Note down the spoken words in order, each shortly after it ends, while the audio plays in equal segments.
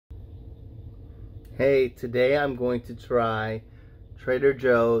Hey, today I'm going to try Trader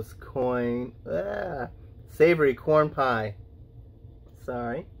Joe's savory corn pie.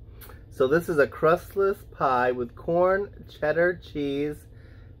 Sorry. So this is a crustless pie with corn, cheddar cheese,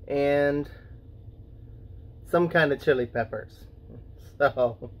 and some kind of chili peppers.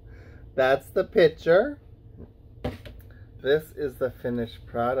 So that's the picture. This is the finished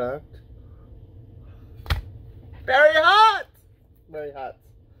product. Very hot! Very hot.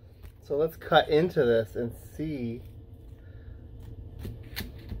 So let's cut into this and see.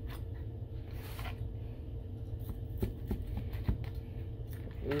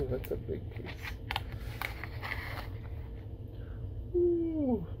 Ooh, that's a big piece.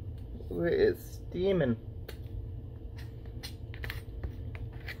 Ooh, it is steaming.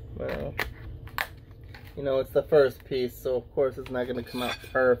 Well, you know, it's the first piece, so of course it's not going to come out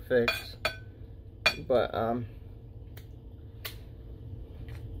perfect. But,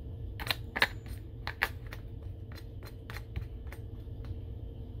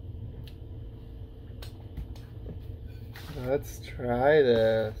 let's try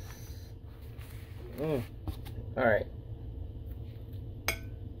this. Alright.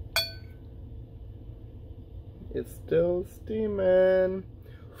 It's still steaming.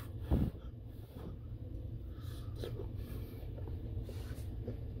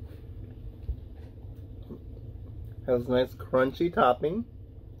 Has a nice crunchy topping.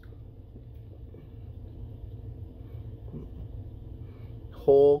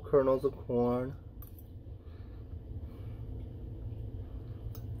 Whole kernels of corn.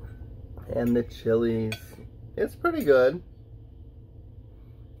 And the chilies. It's pretty good.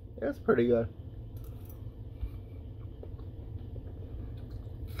 It's pretty good.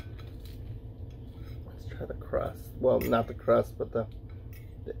 Let's try the crust. Well, not the crust, but the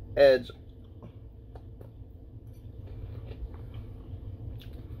edge.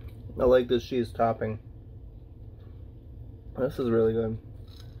 I like this cheese topping. This is really good.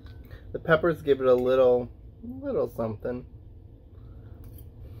 The peppers give it a little something.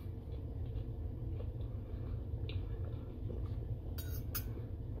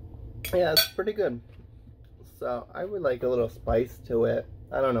 Yeah, it's pretty good. So I would like a little spice to it.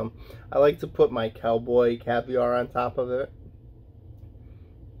 I don't know. I like to put my cowboy caviar on top of it.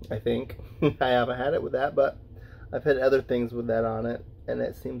 I think. I haven't had it with that, but I've had other things with that on it, and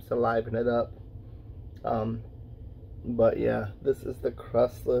it seems to liven it up. But yeah, this is the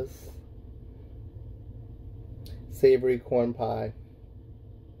crustless savory corn pie.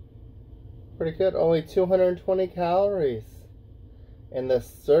 Pretty good. Only 220 calories. And the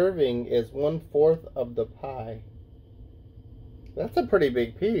serving is 1/4 of the pie. That's a pretty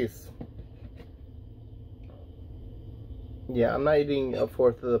big piece. Yeah, I'm not eating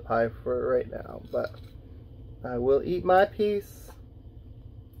 1/4 of the pie for right now, but I will eat my piece.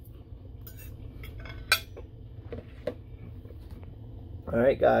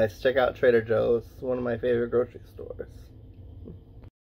 Alright guys, check out Trader Joe's. It's one of my favorite grocery stores.